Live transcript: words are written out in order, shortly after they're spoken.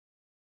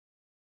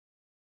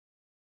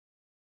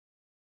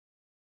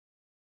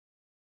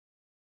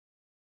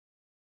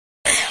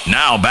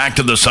Now back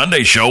to the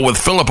Sunday Show with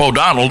Philip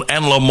O'Donnell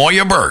and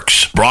Lamoya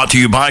Burks. Brought to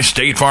you by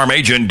State Farm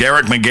agent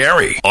Derek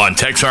McGarry on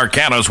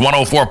Texarkana's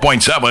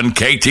 104.7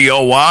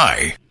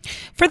 KTOY.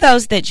 For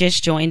those that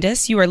just joined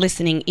us, you are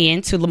listening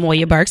in to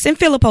Lamoya Burks and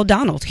Philip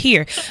O'Donnell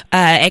here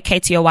at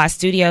KTOY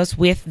Studios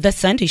with The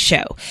Sunday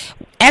Show.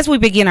 As we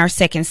begin our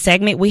second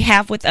segment, we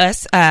have with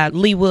us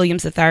Lee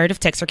Williams III of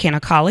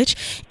Texarkana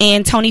College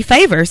and Tony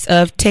Favors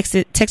of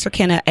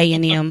Texarkana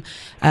A&M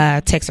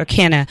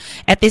Texarkana.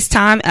 At this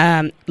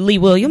time, Lee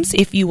Williams,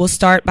 if you will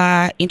start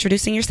by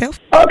introducing yourself.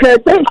 Okay,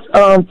 thanks,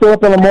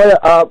 Philip and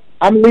Lamoya.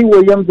 I'm Lee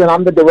Williams, and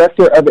I'm the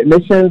Director of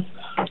Admissions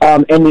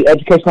in the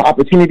Educational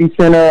Opportunity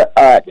Center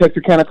at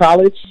Texarkana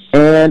College,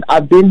 and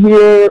I've been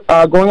here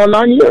going on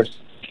 9 years.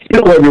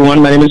 Hello,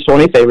 everyone. My name is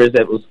Tony Favors,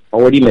 that was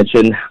already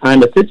mentioned.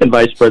 I'm Assistant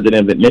Vice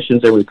President of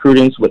Admissions and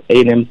Recruiting with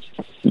A&M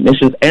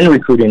Admissions and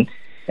Recruiting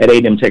at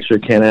A&M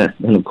Texarkana,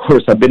 and of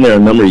course, I've been there a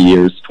number of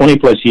years,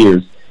 20-plus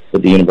years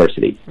with the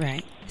university.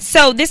 Right.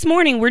 So this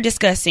morning we're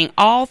discussing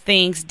all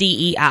things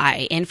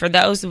DEI, and for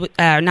those who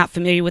are not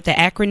familiar with the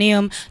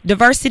acronym,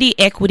 diversity,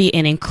 equity,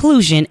 and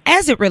inclusion,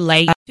 as it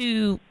relates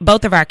to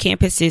both of our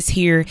campuses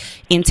here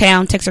in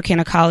town,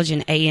 Texarkana College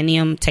and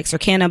A&M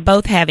Texarkana,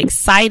 both have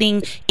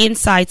exciting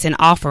insights and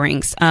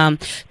offerings.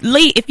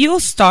 Lee, if you'll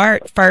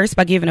start first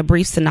by giving a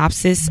brief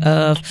synopsis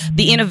of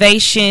the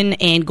innovation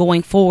and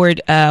going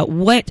forward,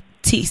 what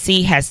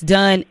TC has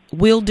done,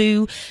 will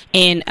do,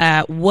 and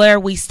where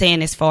we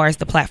stand as far as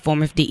the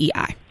platform of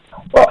DEI.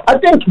 Well, I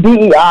think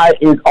DEI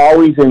is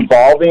always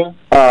evolving,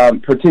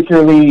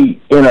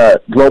 particularly in a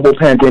global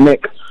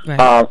pandemic. Right.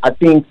 I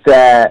think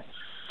that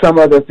some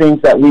of the things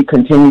that we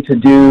continue to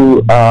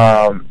do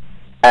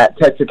at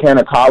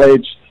Texarkana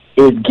College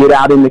is get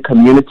out in the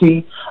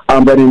community.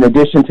 But in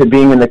addition to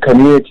being in the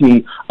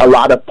community, a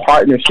lot of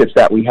partnerships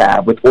that we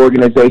have with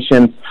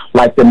organizations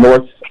like the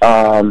North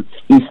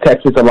East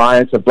Texas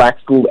Alliance of Black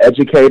School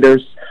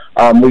Educators.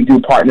 We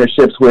do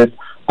partnerships with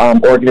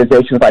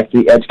organizations like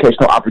the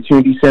Educational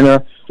Opportunity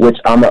Center, which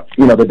I'm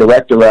the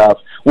director of,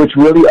 which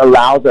really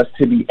allows us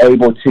to be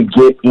able to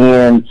get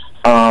in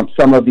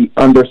some of the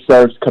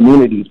underserved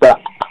communities. But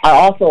I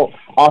also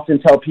often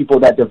tell people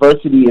that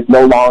diversity is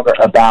no longer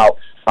about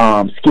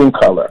skin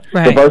color.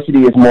 Right.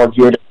 Diversity is more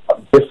geared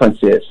about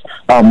differences.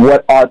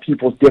 What are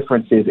people's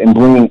differences, and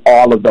bringing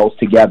all of those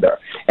together.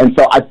 And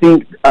so I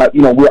think,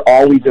 we're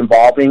always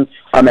evolving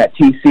at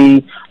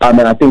TC,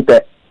 and I think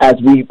that as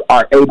we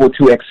are able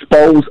to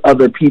expose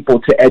other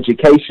people to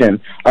education,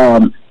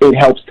 it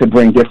helps to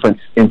bring difference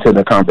into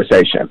the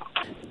conversation.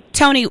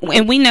 Tony,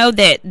 and we know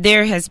that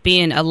there has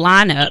been a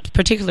lineup,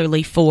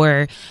 particularly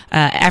for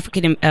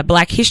African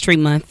Black History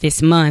Month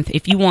this month.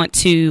 If you want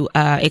to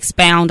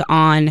expound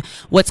on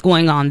what's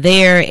going on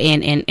there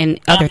and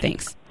other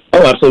things.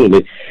 Oh,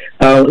 absolutely.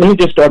 Let me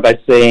just start by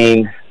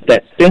saying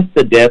that since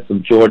the death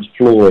of George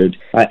Floyd,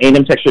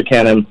 A&M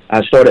Texarkana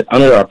started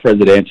under our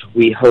president.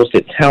 We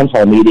hosted town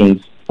hall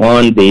meetings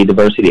on the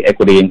diversity,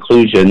 equity,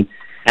 inclusion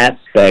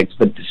aspects,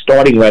 but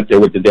starting right there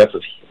with the death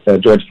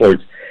of George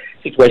Floyd's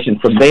situation.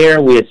 From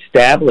there, we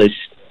established,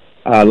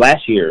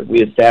 last year,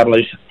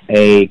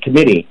 a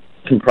committee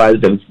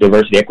comprised of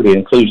diversity, equity, and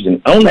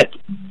inclusion. On that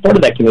part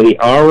of that committee,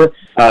 our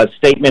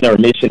statement, our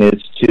mission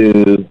is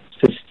to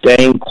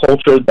sustain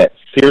culture that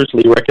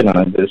fiercely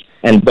recognizes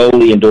and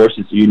boldly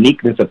endorses the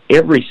uniqueness of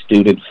every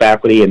student,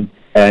 faculty,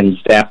 and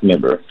staff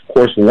member. Of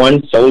course,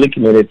 one solely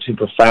committed to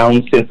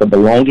profound sense of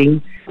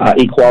belonging,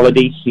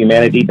 equality,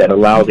 humanity that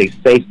allows a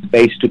safe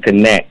space to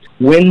connect.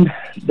 When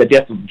the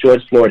death of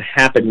George Floyd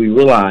happened, we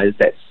realized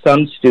that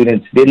some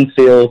students didn't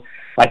feel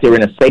like they were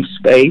in a safe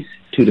space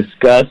to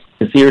discuss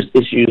the serious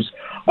issues,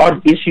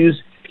 or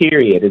issues,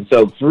 period. And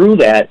so through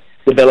that,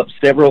 developed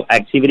several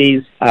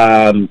activities,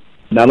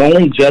 not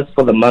only just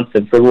for the month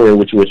of February,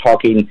 which we were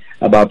talking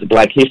about the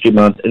Black History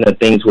Month and the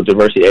things with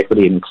diversity,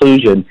 equity, and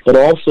inclusion, but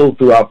also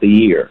throughout the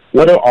year.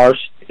 What are our,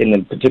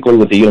 in particular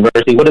with the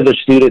university, what are their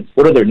students,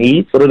 what are their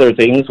needs, what are their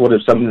things, what are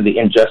some of the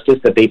injustice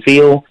that they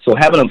feel? So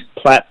having a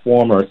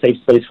platform or a safe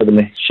space for them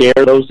to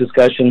share those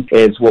discussions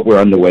is what we're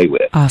underway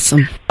with.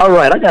 Awesome. All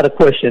right, I got a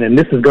question, and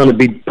this is going to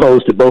be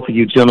posed to both of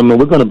you gentlemen.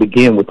 We're going to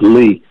begin with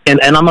Lee,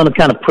 and I'm going to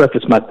kind of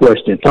preface my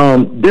question.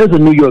 There's a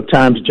New York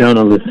Times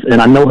journalist,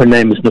 and I know her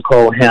name is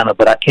Nicole Hanna,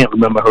 but I can't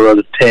remember her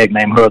other tag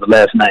name, her other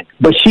last name.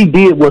 But she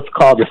did what's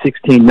called the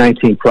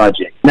 1619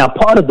 Project. Now,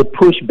 part of the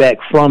pushback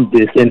from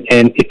this, and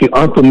if you're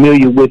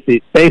unfamiliar with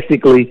it,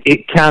 basically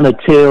it kind of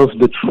tells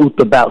the truth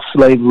about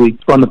slavery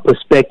from the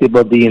perspective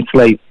of the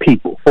enslaved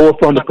people, or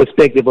from the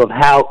perspective of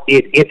how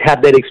how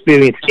that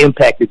experience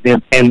impacted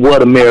them and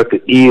what America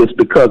is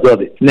because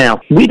of it. Now,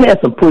 we've had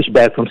some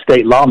pushback from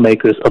state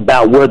lawmakers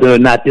about whether or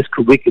not this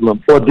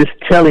curriculum or this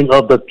telling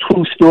of the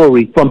true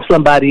story from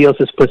somebody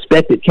else's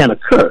perspective can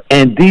occur.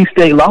 And these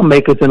state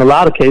lawmakers, in a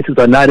lot of cases,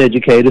 are not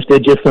educators. They're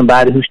just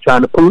somebody who's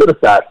trying to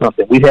politicize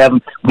something. We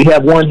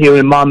have one here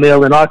in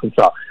Maumelle in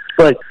Arkansas.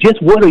 but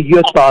just what are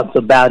your thoughts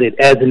about it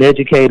as an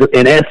educator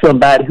and as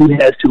somebody who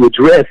has to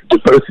address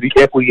diversity,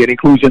 equity, and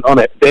inclusion on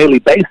a daily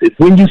basis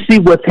when you see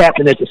what's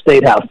happening at the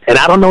State House? And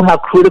I don't know how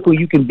critical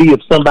you can be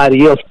of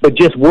somebody else, but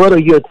just what are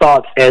your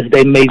thoughts as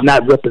they may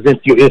not represent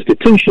your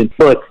institution,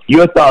 but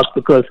your thoughts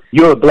because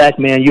you're a black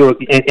man,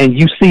 and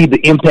you see the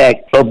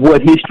impact of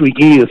what history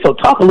is. So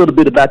talk a little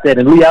bit about that,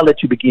 and Lee, I'll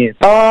let you begin.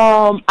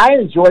 I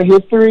enjoy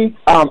history.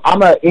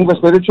 I'm an English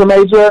literature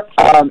major,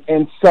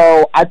 and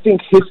so I think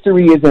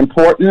history is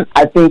important.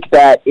 I think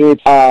that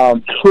it's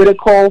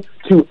critical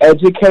to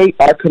educate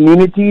our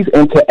communities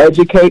and to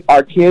educate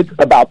our kids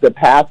about the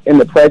past and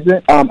the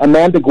present.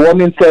 Amanda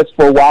Gorman says,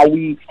 for while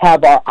we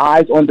have our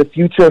eyes on the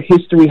future,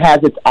 history has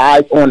its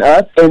eyes on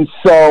us. And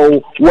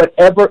so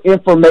whatever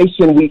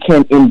information we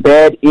can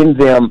embed in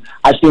them,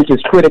 I think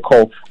is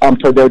critical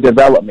for their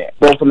development,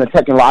 both on the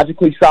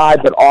technologically side,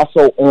 but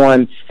also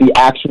on the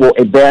actual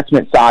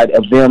advancement side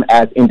of them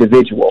as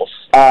individuals.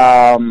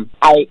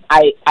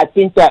 I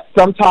think that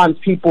sometimes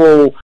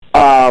people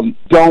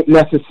don't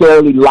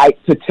necessarily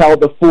like to tell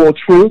the full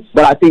truth,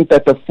 but I think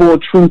that the full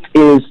truth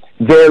is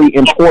very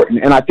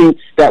important. And I think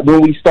that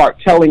when we start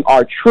telling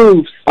our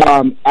truths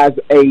as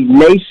a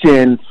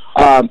nation,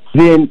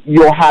 then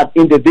you'll have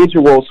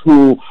individuals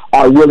who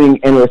are willing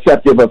and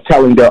receptive of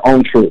telling their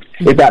own truth,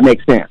 if that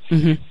makes sense.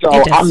 So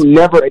I'm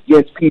never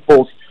against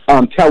people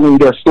telling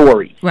their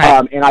story.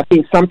 Right. And I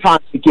think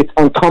sometimes it gets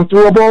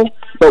uncomfortable,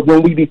 but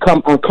when we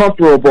become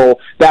uncomfortable,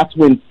 that's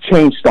when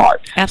change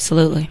starts.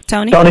 Absolutely.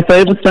 Tony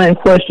Favors, same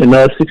question.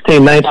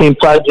 1619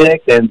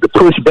 Project and the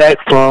pushback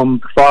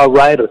from the far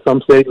right or some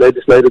state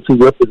legislators who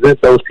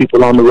represent those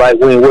people on the right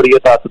wing. What are your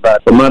thoughts about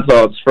it? Well, my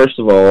thoughts, first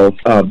of all,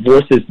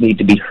 voices need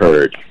to be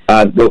heard.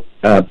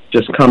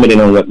 Just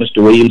commenting on what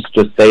Mr. Williams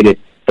just stated,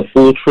 the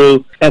full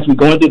truth. As we're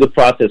going through the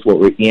process, what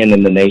we're in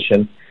the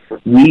nation,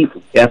 we,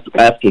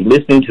 after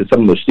listening to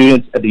some of the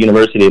students at the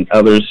university and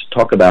others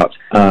talk about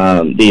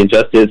the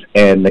injustice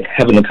and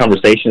having the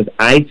conversations,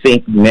 I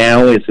think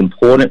now it's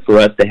important for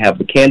us to have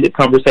the candid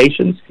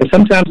conversations. And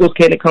sometimes those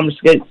candid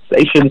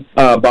conversations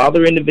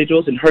bother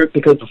individuals and hurt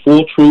because the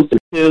full truth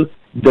is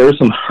there's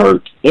some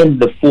hurt in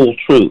the full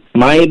truth.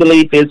 My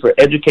belief is for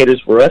educators,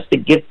 for us to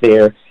get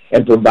there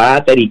and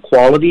provide that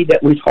equality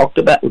that we talked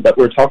about, that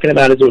we're talking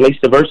about as it relates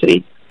to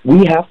diversity,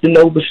 we have to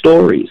know the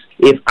stories.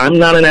 If I'm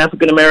not an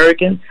African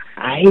American,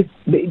 I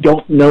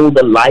don't know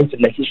the life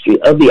and the history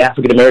of the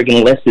African American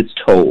unless it's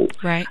told,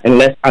 right?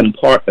 Unless I'm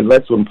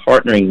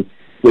partnering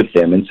with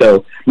them. And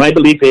so my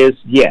belief is,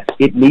 yes,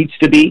 it needs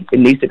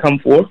to come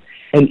forth.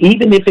 And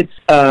even if it's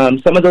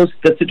some of the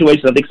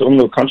situations, I think some of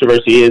the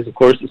controversy is, of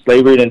course, the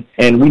slavery,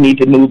 and we need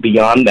to move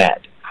beyond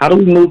that. How do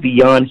we move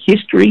beyond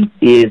history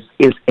is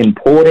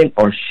important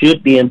or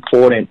should be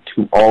important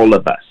to all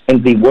of us.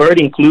 And the word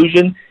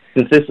inclusion,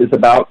 since this is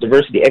about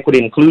diversity, equity,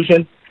 and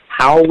inclusion,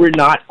 how we're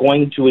not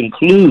going to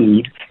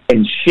include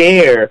and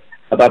share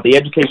about the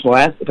educational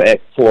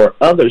aspect for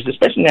others,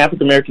 especially in the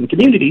African American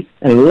communities,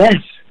 unless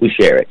we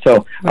share it.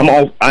 So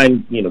right.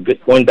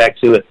 Going back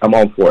to it, I'm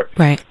all for it.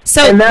 Right.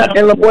 So and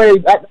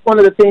LaBoy, that's one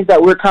of the things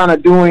that we're kind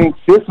of doing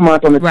this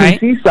month on the right.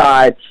 TC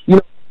side,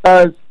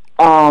 because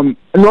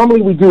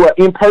normally we do an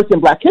in-person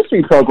Black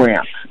History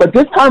program, but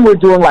this time we're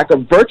doing like a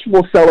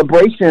virtual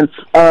celebration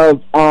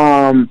of,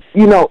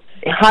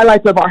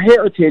 highlights of our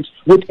heritage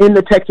within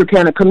the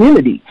Texarkana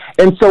community.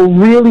 And so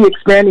really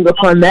expanding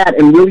upon that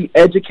and really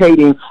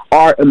educating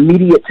our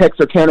immediate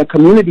Texarkana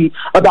community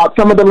about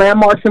some of the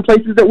landmarks and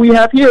places that we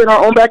have here in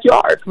our own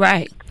backyard.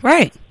 Right.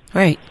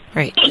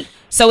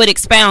 So it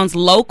expounds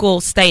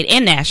local, state,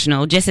 and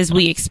national, just as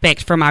we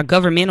expect from our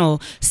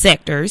governmental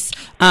sectors,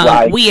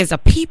 right. We as a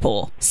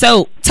people.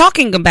 So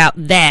talking about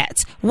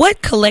that,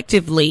 what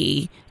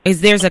collectively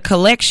there's a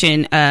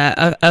collection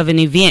of an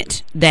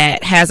event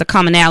that has a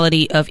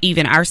commonality of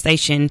even our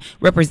station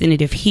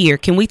representative here.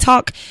 Can we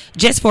talk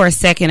just for a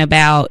second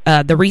about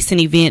the recent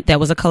event that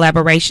was a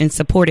collaboration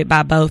supported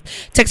by both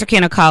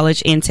Texarkana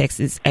College and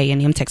Texas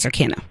A&M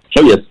Texarkana?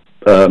 Oh, yes.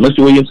 Mr.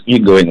 Williams, you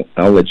can go ahead.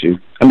 I'll let you.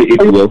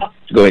 If you will,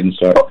 go ahead and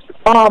start.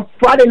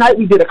 Friday night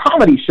we did a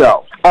comedy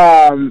show,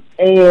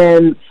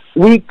 and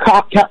we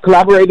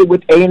collaborated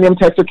with A&M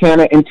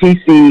Texarkana and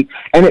TC,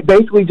 and it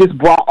basically just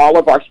brought all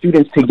of our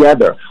students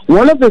together.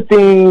 One of the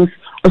things,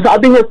 so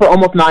I've been here for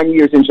almost 9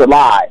 years in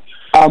July.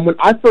 When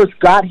I first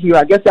got here,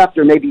 I guess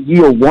after maybe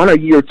year one or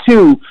year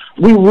two,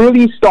 we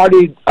really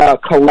started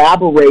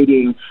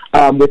collaborating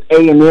with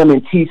A&M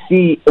and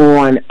TC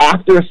on,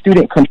 after a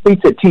student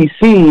completes at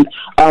TC,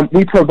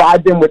 we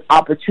provide them with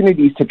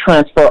opportunities to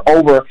transfer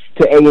over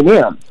to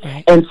A&M.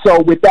 Right. And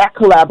so with that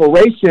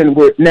collaboration,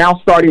 we're now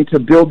starting to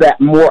build that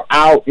more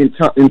out in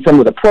some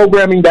of the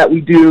programming that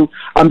we do,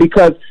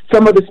 because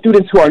some of the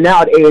students who are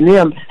now at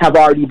A&M have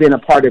already been a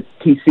part of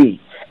TC.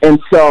 And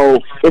so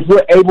if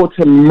we're able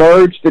to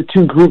merge the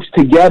two groups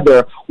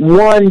together,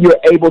 one, you're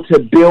able to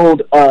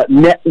build a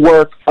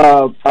network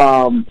of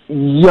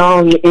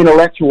young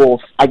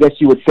intellectuals, I guess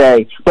you would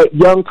say, but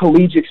young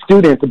collegiate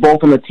students,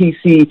 both on the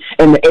TC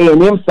and the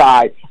A&M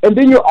side. And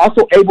then you're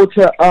also able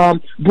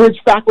to bridge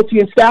faculty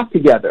and staff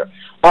together.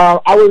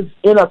 I was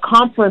in a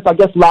conference, I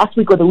guess, last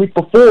week or the week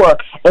before,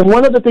 and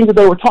one of the things that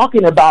they were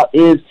talking about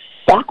is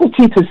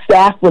faculty to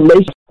staff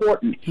relations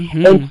important.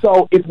 Mm-hmm. And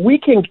so if we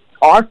can,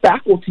 our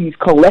faculties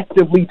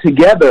collectively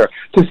together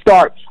to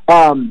start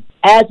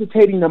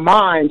agitating the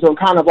minds on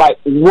kind of like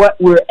what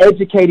we're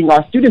educating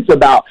our students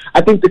about,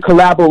 I think the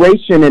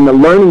collaboration and the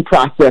learning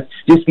process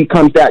just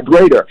becomes that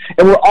greater.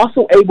 And we're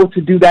also able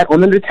to do that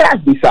on the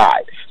NATASB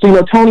side.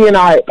 So, Tony and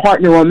I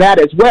partner on that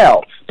as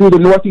well through the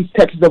Northeast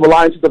Texas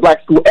Alliance of the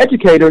Black School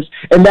Educators,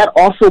 and that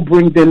also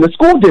brings in the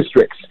school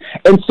districts.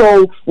 And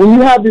so when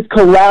you have this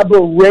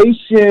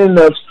collaboration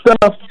of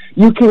stuff,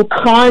 you can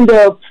kind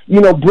of,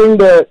 bring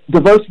the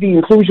diversity,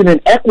 inclusion,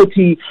 and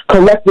equity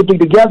collectively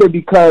together,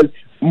 because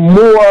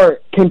more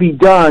can be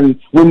done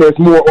when there's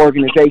more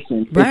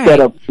organizations instead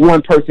of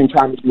one person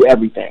trying to do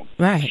everything.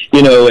 Right.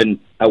 And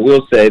I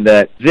will say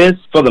that let's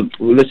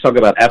talk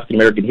about African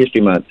American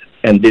History Month,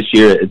 and this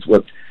year it's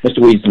what Mr.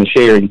 Williams is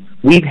sharing.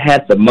 We've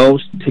had the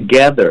most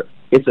together.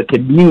 It's a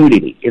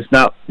community. It's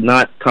not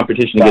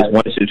competition against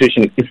one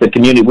institution. It's a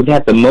community. We've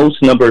had the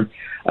most number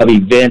of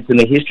events in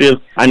the history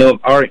of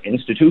our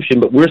institution,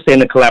 but we're saying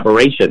the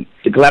collaboration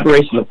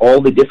of all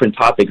the different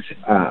topics.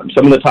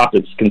 Some of the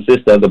topics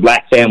consist of the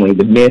Black family,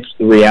 the myths,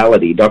 the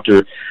reality.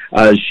 Dr.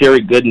 Sherry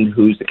Gooden,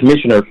 who's the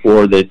commissioner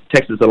for the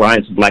Texas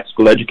Alliance of Black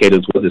School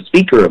Educators, was a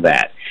speaker of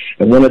that.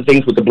 And one of the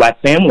things with the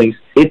Black families,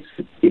 it's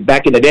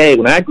back in the day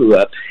when I grew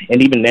up,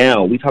 and even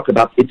now, we talk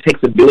about it takes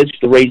a village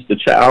to raise the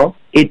child.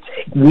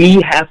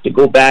 We have to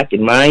go back,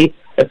 in my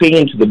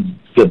opinion, to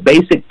the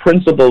basic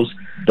principles.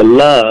 The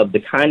love, the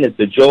kindness,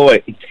 the joy,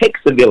 it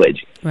takes a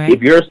village. Right.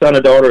 If your son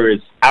or daughter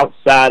is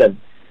outside of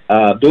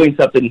doing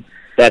something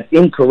that's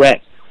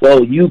incorrect,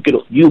 well, you'll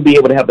be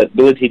able to have the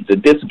ability to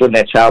discipline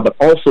that child, but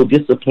also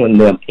discipline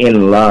them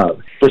in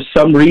love. For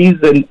some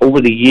reason,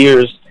 over the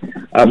years,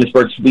 Ms.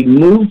 Burks, we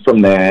moved from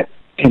that,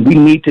 and we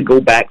need to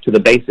go back to the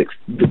basics.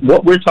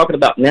 What we're talking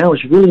about now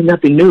is really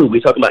nothing new.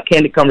 We talked about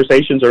candid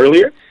conversations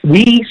earlier.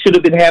 We should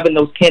have been having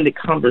those candid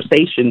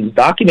conversations,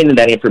 documenting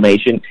that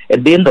information,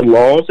 and then the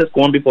laws that's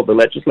going before the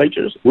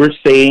legislatures. We're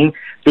seeing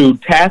through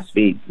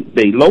TASB,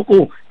 the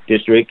local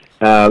district,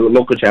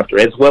 local chapter,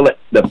 as well as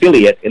the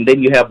affiliate, and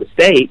then you have the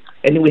state,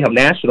 and then we have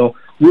national.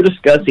 We're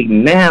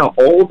discussing now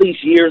all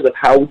these years of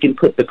how we can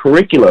put the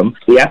curriculum,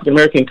 the African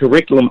American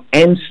curriculum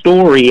and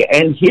story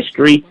and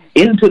history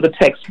into the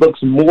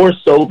textbooks more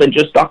so than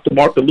just Dr.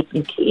 Martin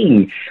Luther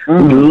King.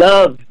 Mm-hmm. We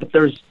love, but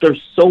there's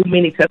so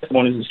many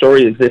testimonies and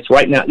stories exist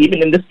right now,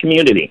 even in this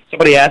community.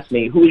 Somebody asked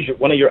me, who is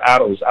one of your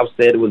idols? I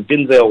said it was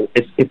Denzel.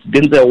 It's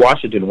Denzel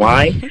Washington.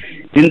 Why?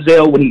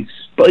 Denzel, when he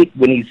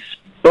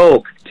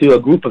spoke to a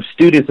group of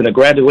students in a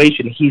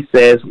graduation, he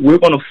says, "We're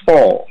going to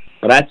fall.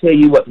 But I tell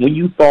you what, when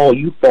you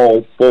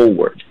fall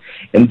forward."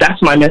 And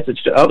that's my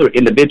message to other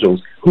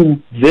individuals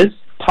who this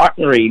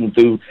partnering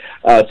through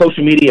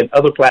social media and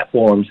other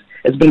platforms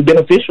has been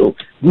beneficial.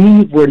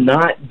 We were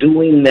not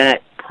doing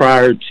that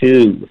prior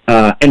to,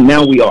 and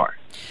now we are.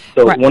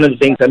 So One of the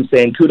things I'm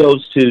saying,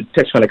 kudos to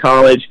Texarkana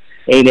College,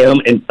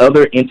 A&M, and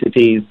other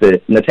entities,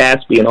 the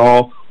NATASB and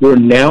all. We're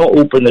now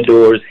opening the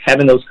doors,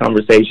 having those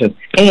conversations,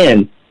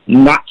 and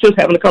not just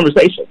having a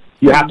conversation.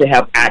 You have to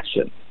have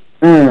action.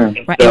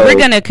 Right. So and we're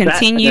going to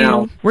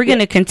continue. We're going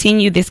to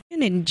continue this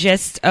in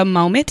just a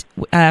moment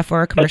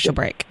for a commercial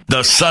break.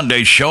 The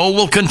Sunday Show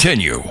will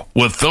continue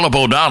with Philip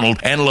O'Donnell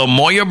and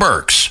Lamoya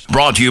Burks.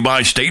 Brought to you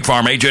by State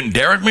Farm agent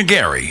Derek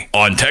McGarry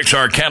on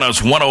Texarkana's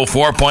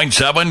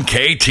 104.7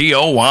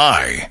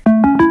 KTOY.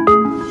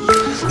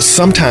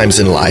 Sometimes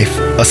in life,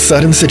 a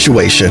sudden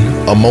situation,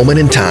 a moment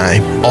in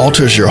time,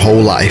 alters your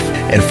whole life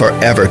and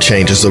forever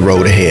changes the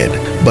road ahead.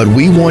 But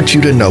we want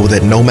you to know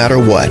that no matter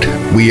what,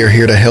 we are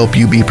here to help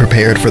you be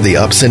prepared for the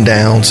ups and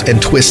downs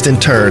and twists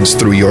and turns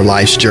through your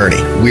life's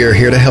journey. We are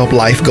here to help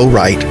life go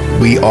right.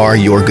 We are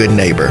your good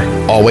neighbor.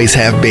 Always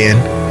have been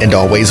and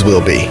always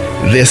will be.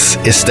 This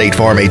is State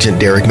Farm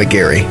agent Derek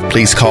McGarry.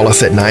 Please call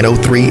us at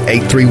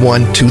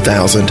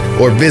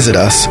 903-831-2000 or visit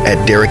us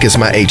at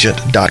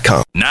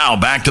derekismyagent.com. Now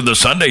back to the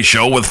Sunday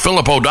Show with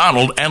Philip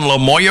O'Donnell and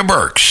Lamoya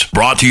Burks.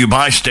 Brought to you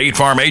by State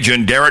Farm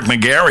agent Derek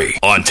McGarry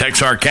on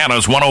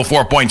Texarkana's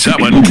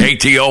 104.7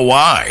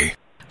 KTOY.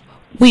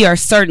 We are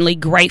certainly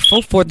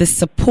grateful for the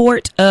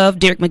support of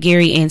Derek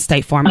McGarry and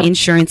State Farm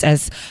Insurance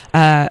as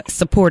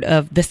support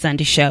of the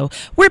Sunday Show.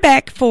 We're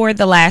back for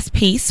the last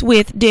piece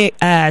with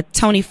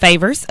Tony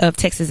Favors of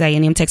Texas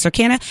A&M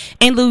Texarkana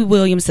and Louis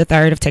Williams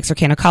III of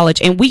Texarkana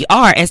College. And we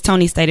are, as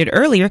Tony stated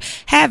earlier,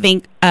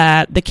 having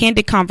the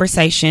candid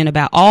conversation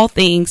about all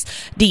things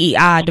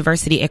DEI,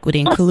 diversity,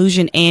 equity,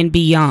 inclusion, and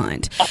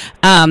beyond.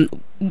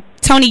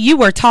 Tony, you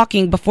were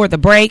talking before the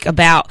break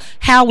about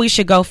how we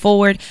should go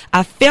forward.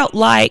 I felt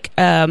like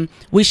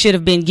we should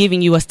have been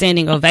giving you a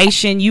standing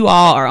ovation. You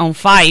all are on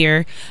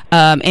fire,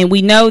 and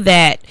we know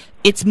that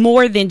it's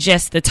more than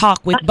just the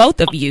talk with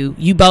both of you.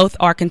 You both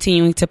are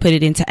continuing to put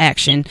it into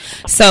action.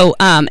 So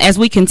as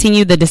we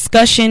continue the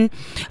discussion,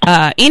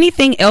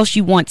 anything else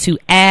you want to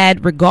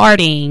add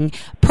regarding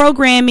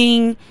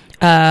programming,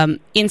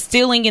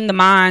 instilling in the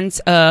minds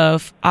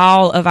of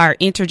all of our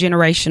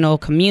intergenerational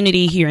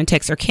community here in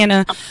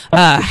Texarkana?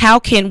 How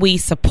can we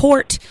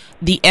support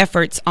the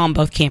efforts on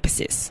both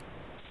campuses?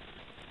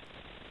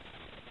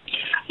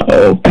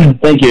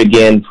 Thank you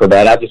again for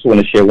that. I just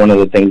want to share one of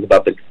the things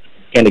about the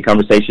Candid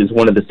Conversations.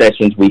 One of the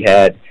sessions we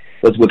had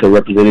was with a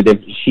representative.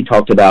 She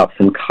talked about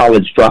from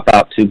college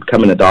dropout to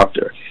becoming a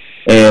doctor.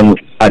 And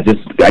I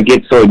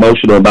get so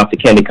emotional about the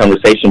Candid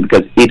Conversation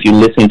because if you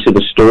listen to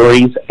the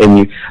stories and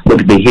you look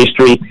at the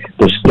history,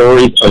 the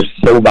stories are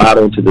so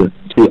vital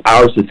to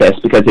our success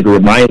because it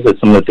reminds us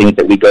some of the things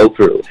that we go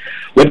through.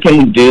 What can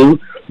we do?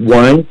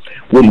 One,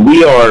 when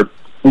we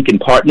can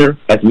partner,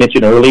 as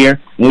mentioned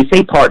earlier. When we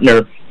say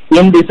partner,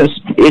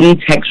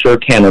 in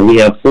Texarkana, we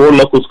have 4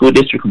 local school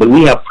districts, but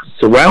we have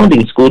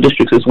surrounding school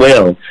districts as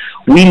well.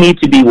 We need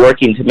to be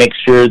working to make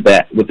sure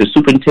that with the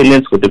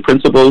superintendents, with the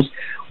principals,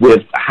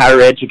 with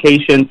higher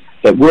education,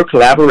 that we're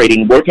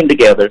collaborating, working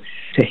together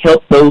to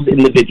help those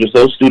individuals,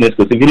 those students.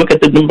 Because if you look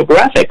at the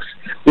demographics,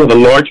 we have a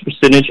large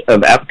percentage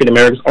of African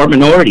Americans or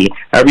minority,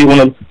 however you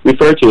want to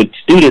refer to it,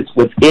 students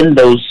within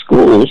those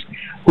schools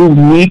who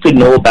need to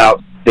know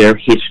about their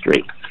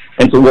history.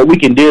 And so what we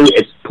can do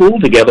is pull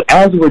together,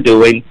 as we're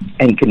doing,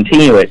 and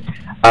continue it,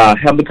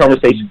 have the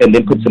conversation, and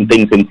then put some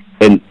things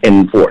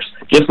in force.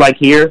 Just like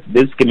here,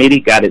 this committee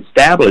got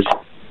established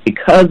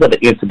because of an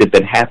incident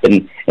that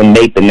happened and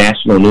made the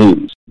national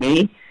news.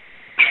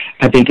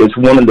 I think it's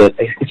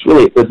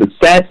it's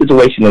a sad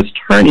situation that's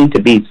turning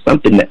to be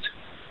something that's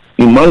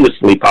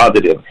humongously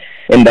positive,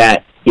 in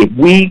that if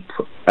we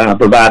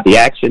provide the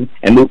action,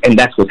 and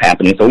that's what's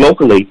happening. So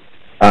locally,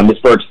 Ms.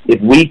 Burks,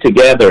 if we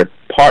together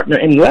partner,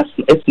 and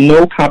it's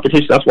no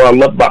competition. That's what I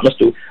love about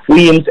Mr.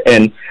 Williams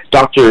and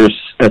Dr.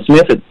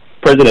 Smith,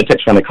 President of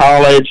Texarkana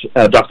College,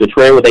 Dr.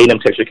 Trey with A&M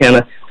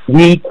Texarkana.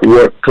 We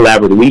work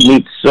collaboratively. We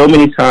meet so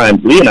many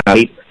times. Lee and I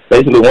meet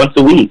basically once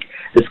a week,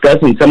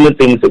 discussing some of the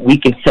things that we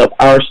can help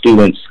our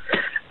students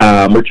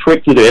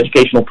matriculate through their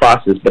educational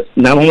process, but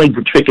not only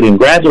matriculating and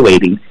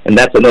graduating, and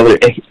that's another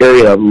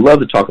area I'd love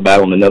to talk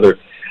about on another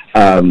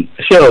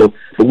show,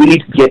 but we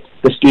need to get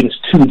the students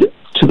to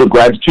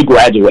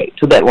graduate,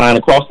 to that line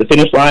across the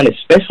finish line,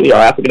 especially our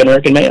African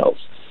American males.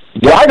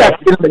 Well, we got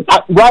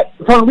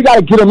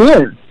to get them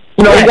in.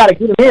 We got to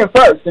get them in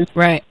first.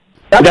 Right.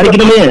 We got to get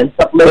them in,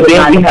 but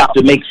then we have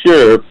to make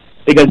sure,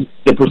 because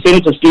the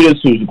percentage of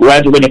students who's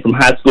graduating from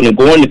high school and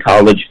going to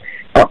college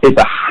is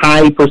a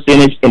high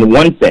percentage in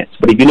one sense.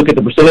 But if you look at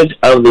the percentage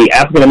of the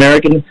African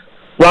American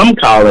from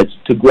college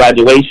to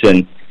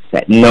graduation,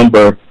 that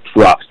number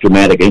drops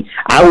dramatically.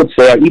 I would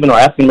say even our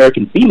African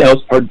American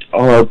females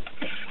are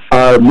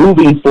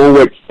moving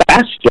forward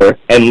faster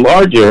and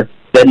larger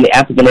than the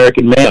African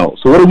American males.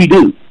 So what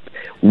do?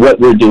 What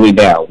we're doing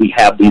now, we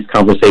have these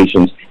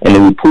conversations, and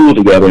then we pool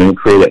together and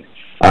create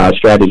a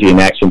strategy and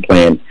action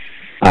plan,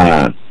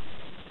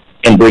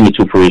 and bring it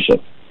to fruition.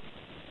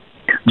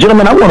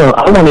 Gentlemen, I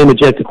want to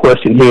interject a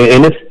question here,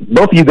 and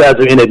both of you guys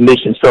are in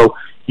admission, so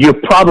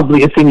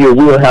it's in your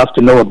wheelhouse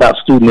to know about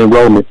student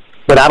enrollment,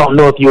 but I don't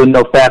know if you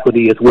know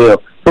faculty as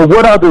well. But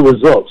what are the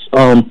results?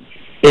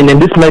 And then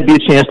this may be a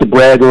chance to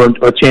brag or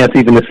a chance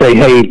even to say,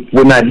 hey,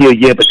 we're not here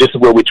yet, but this is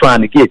where we're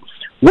trying to get.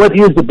 What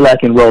is the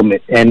black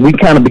enrollment? And we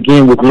kind of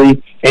begin with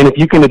Lee. And if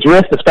you can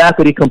address the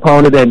faculty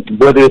component, and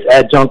whether it's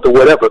adjunct or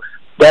whatever,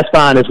 that's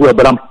fine as well.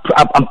 But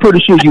I'm pretty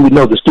sure you would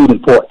know the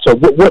student part. So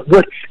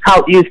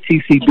how is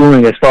TC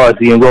doing as far as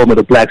the enrollment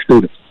of black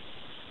students?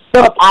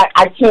 Look,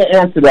 I can't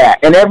answer that.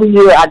 And every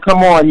year I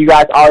come on, you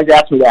guys always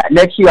ask me that.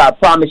 Next year, I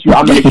promise you,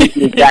 I'm going to get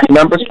the exact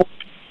numbers.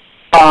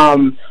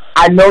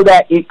 I know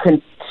that it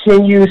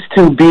continues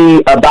to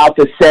be about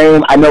the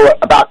same. I know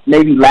about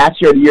maybe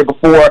last year or the year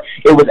before,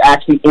 it was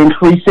actually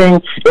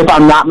increasing. If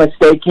I'm not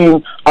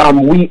mistaken,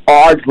 we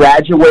are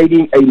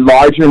graduating a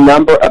larger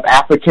number of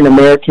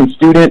African-American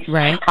students.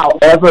 Right.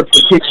 However,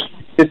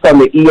 particularly on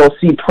the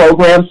EOC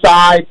program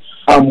side,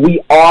 we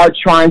are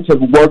trying to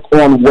work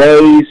on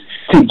ways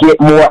to get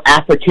more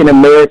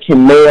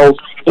African-American males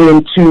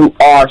into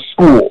our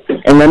school.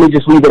 And let me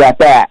just leave it at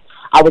that.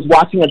 I was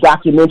watching a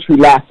documentary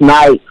last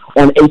night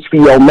on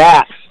HBO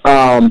Max,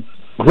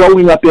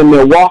 growing up in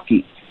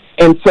Milwaukee.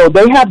 And so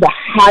they have the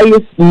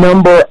highest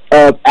number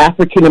of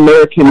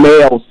African-American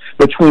males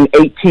between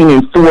 18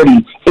 and 40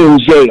 in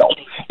jail.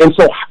 And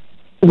so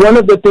one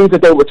of the things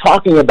that they were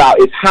talking about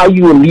is how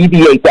you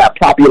alleviate that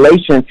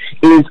population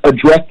is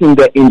addressing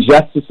the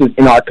injustices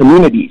in our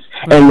communities.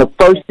 And the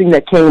first thing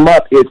that came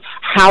up is,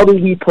 how do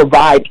we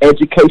provide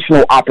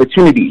educational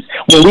opportunities?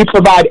 When we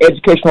provide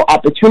educational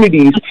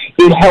opportunities,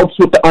 it helps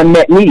with the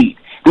unmet need.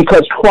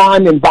 because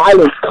crime and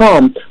violence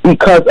come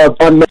because of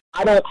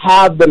I don't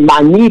have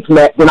my needs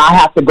met, then I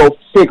have to go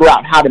figure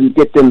out how to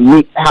get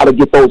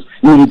those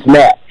needs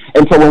met.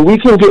 And so when we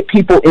can get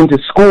people into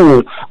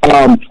school,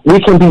 we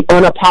can be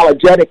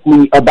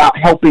unapologetically about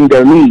helping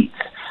their needs.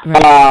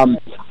 Right.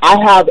 I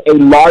have a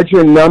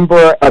larger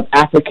number of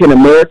African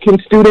American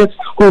students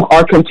who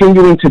are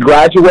continuing to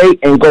graduate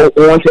and go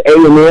on to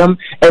A&M,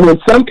 and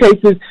in some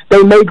cases,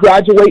 they may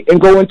graduate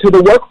and go into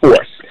the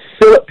workforce.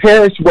 Philip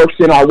Parrish works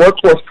in our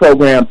workforce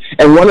program,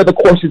 and one of the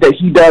courses that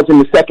he does in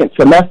the second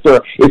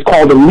semester is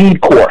called a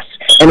LEAD course.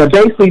 And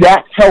basically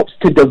that helps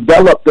to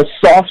develop the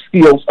soft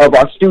skills of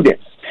our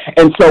students.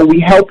 And so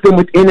we help them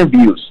with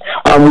interviews.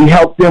 We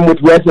help them with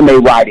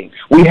resume writing.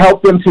 We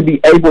help them to be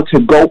able to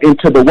go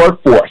into the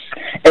workforce.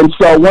 And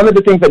so one of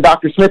the things that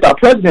Dr. Smith, our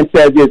president,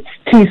 says is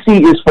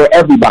TC is for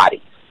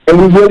everybody. And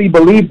we really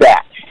believe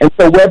that. And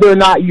so whether or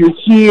not you're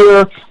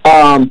here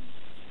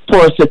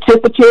for a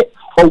certificate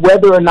or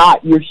whether or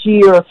not you're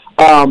here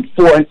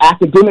for an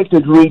academic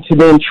degree to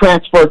then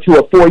transfer to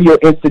a 4-year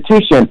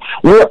institution,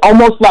 we're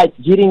almost like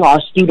getting our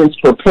students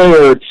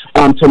prepared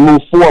to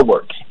move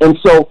forward. And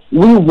so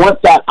we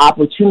want that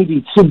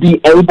opportunity to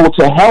be able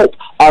to help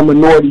our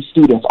minority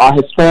students, our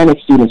Hispanic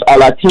students, our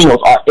Latinos,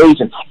 our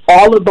Asians.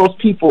 All of those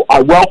people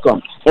are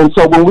welcome. And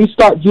so when we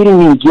start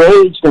getting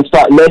engaged and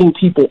start letting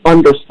people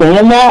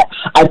understand that,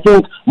 I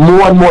think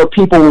more and more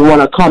people will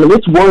want to come. And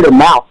it's word of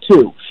mouth,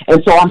 too.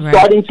 And so I'm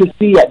starting to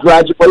see at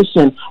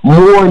graduation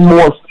more and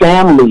more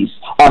families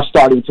are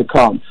starting to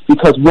come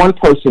because one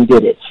person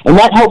did it. And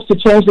that helps to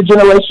change the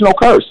generational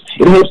curse.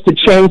 It helps to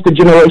change the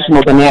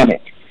generational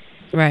dynamic.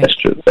 Right. That's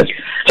true.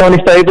 Tony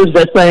Favors,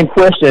 that same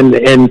question,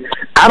 and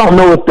I don't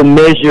know if the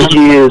measure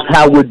is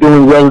how we're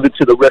doing relative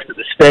to the rest of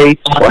the state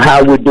or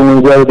how we're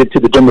doing relative to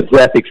the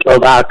demographics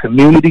of our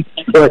community,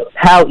 but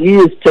how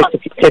is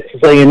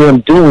Texas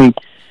A&M doing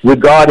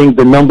regarding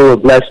the number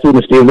of black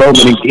students, the enrollment,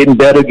 is getting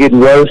better, getting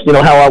worse?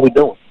 How are we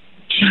doing?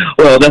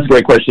 Well, that's a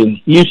great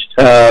question.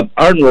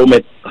 Our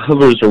enrollment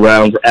hovers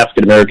around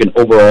African American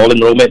overall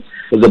enrollment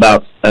was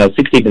about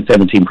 16 to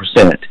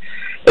 17%.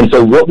 And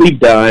so what we've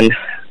done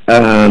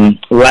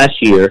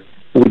last year,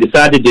 what we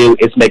decided to do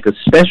is make a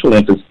special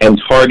emphasis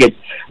and target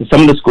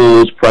some of the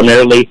schools,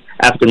 primarily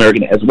African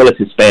American as well as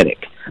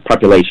Hispanic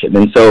population.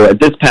 And so at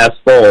this past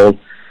fall,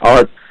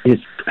 our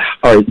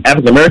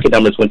African American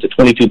numbers went to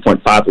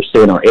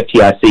 22.5%, our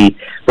FTIC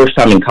first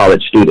time in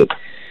college students.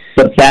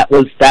 But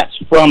that's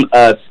from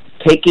us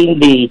taking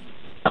the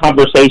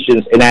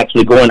conversations and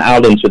actually going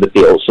out into the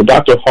field. So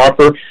Dr.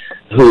 Harper,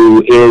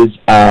 who is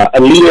a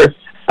leader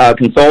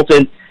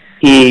consultant,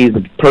 he's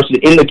a person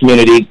in the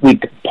community. We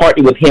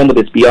partnered with him with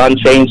this Beyond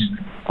Change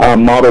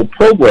model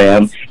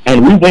program,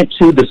 and we went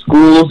to the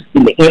schools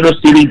in the inner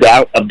city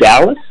of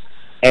Dallas,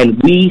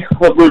 and we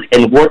hovered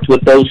and worked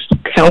with those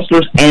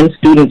counselors and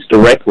students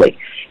directly.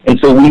 And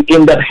so we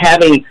end up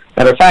having,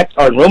 matter of fact,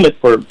 our enrollment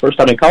for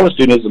first-time in college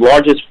students is the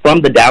largest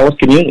from the Dallas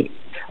community.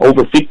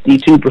 Over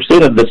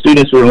 52% of the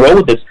students who enroll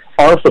with us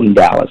are from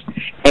Dallas,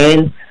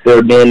 and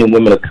they're men and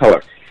women of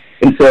color.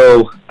 And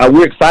so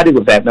we're excited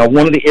with that. Now,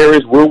 one of the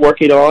areas we're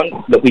working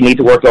on that we need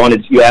to work on is,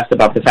 you asked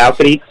about the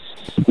faculty.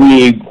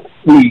 We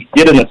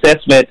did an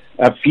assessment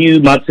a few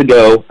months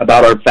ago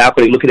about our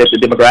faculty, looking at the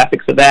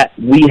demographics of that.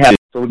 We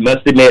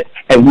must admit,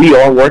 and we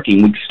are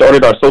working. We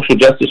started our social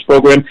justice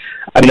program,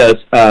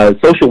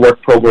 social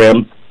work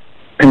program,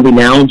 and we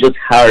now just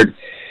hired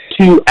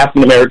 2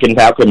 African-American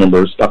faculty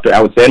members. Dr.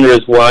 Alexander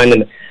is one,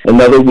 and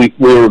another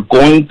we're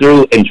going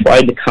through and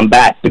trying to come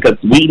back because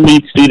we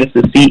need students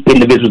to see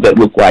individuals that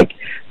look like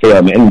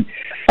them. And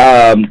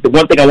the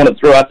one thing I want to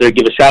throw out there,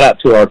 give a shout out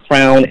to our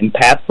Crown and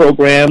PATH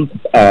program.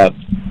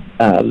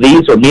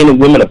 These are men and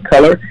women of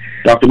color.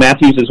 Dr.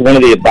 Matthews is one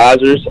of the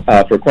advisors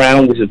for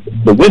Crown, which is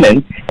the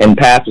women, and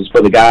PATH is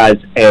for the guys.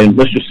 And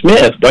Mr.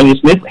 Smith, Daniel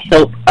Smith,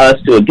 helped us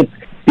to get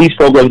these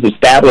programs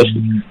established.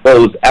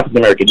 Those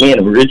African-American men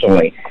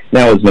originally,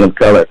 now as men of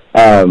color,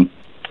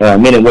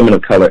 men and women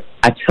of color.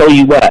 I tell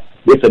you what,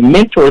 it's a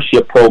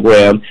mentorship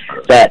program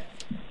that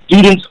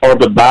students are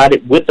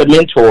provided with a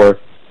mentor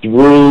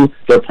through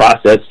their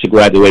process to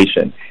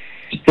graduation.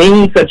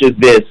 Things such as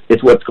this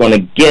is what's going to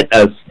get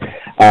us,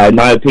 in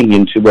my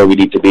opinion, to where we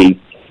need to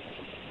be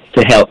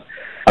to help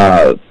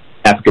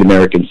African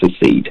Americans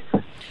succeed.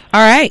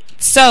 All right.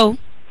 So,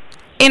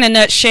 in a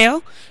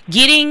nutshell,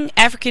 getting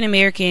African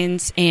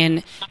Americans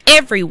and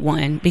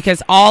everyone,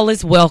 because all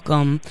is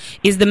welcome,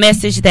 is the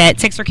message that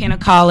Texarkana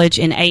College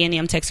and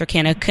A&M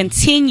Texarkana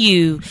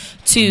continue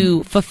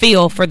to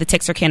fulfill for the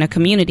Texarkana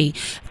community.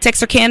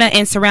 Texarkana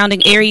and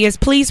surrounding areas,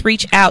 please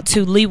reach out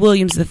to Lee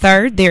Williams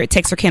III there at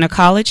Texarkana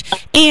College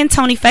and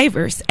Tony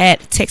Favors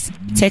at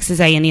Texas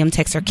A&M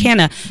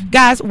Texarkana.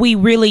 Guys, we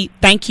really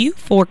thank you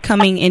for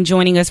coming and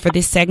joining us for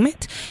this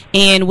segment,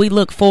 and we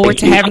look forward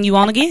to having you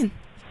on again.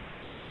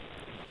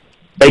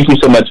 Thank you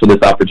so much for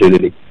this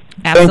opportunity.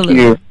 Absolutely.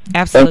 Thank you.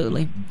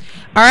 Absolutely.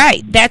 All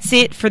right. That's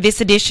it for this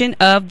edition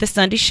of The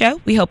Sunday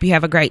Show. We hope you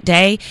have a great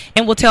day,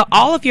 and we'll tell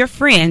all of your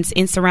friends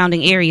in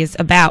surrounding areas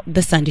about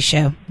The Sunday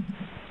Show.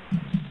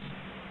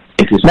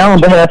 Now,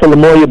 on behalf of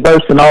Lamoya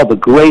Burks and all the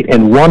great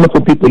and wonderful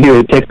people here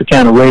at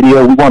Texarkana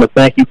Radio, we want to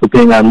thank you for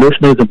being our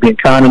listeners and being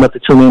kind enough to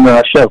tune in to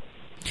our show.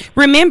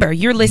 Remember,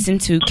 you're listening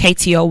to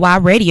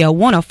KTOY Radio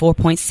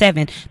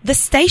 104.7, the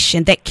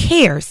station that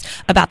cares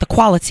about the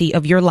quality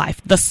of your life,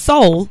 the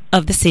soul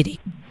of the city.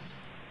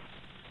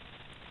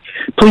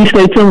 Please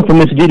stay tuned for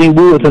Miss Didi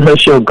Woods and her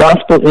show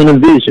Gospel in a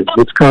Vision,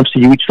 which comes to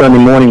you each Sunday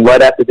morning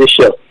right after this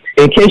show.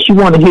 In case you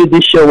want to hear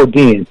this show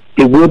again,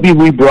 it will be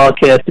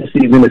rebroadcast this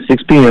evening at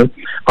 6 p.m.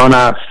 on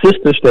our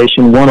sister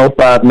station,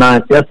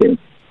 105.9 FM.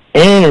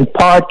 And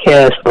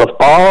podcasts of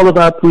all of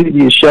our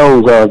previous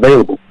shows are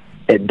available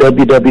at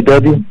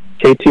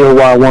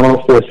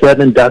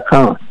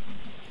www.ktoy1047.com.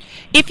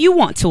 If you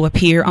want to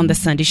appear on the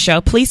Sunday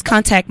show, please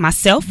contact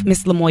myself,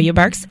 Miss Lamoya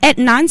Burks, at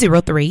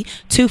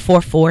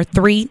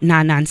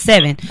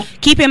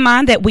 903-244-3997. Keep in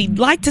mind that we'd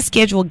like to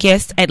schedule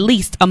guests at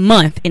least a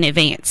month in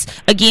advance.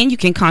 Again, you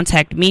can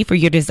contact me for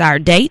your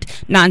desired date,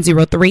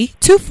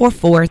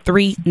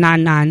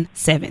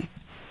 903-244-3997.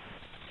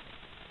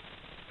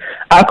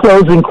 Our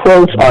closing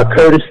quotes are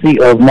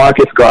courtesy of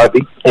Marcus Garvey,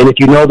 and if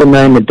you know the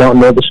name and don't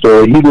know the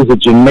story, he was a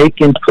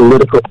Jamaican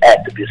political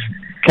activist,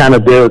 kind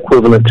of their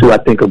equivalent to, I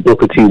think, of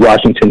Booker T.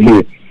 Washington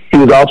here. He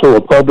was also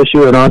a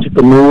publisher, an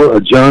entrepreneur, a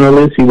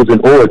journalist. He was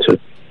an orator.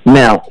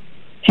 Now,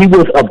 he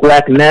was a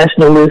black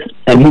nationalist,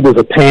 and he was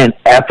a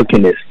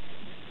pan-Africanist,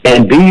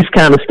 and these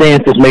kind of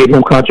stances made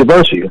him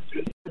controversial.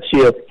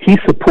 He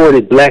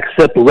supported black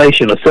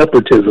separation or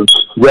separatism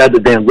rather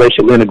than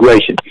racial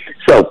integration.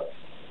 So,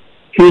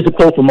 here's a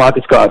quote from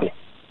Marcus Garvey.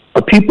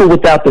 A people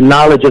without the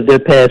knowledge of their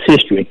past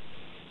history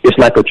is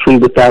like a tree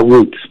without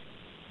roots.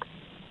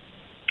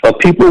 A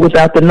people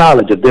without the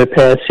knowledge of their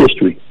past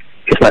history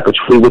is like a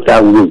tree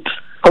without roots.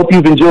 Hope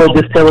you've enjoyed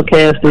this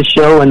telecast, this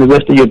show, and the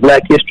rest of your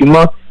Black History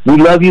Month. We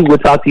love you. We'll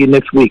talk to you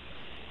next week.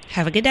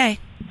 Have a good day.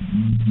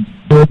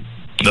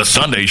 The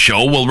Sunday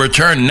Show will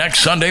return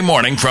next Sunday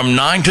morning from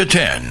 9 to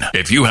 10.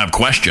 If you have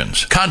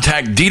questions,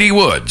 contact Didi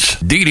Woods,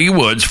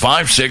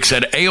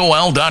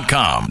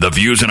 ddwoods56@aol.com. The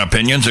views and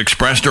opinions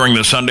expressed during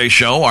the Sunday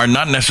Show are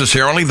not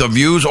necessarily the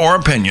views or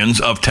opinions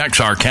of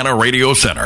Texarkana Radio Center.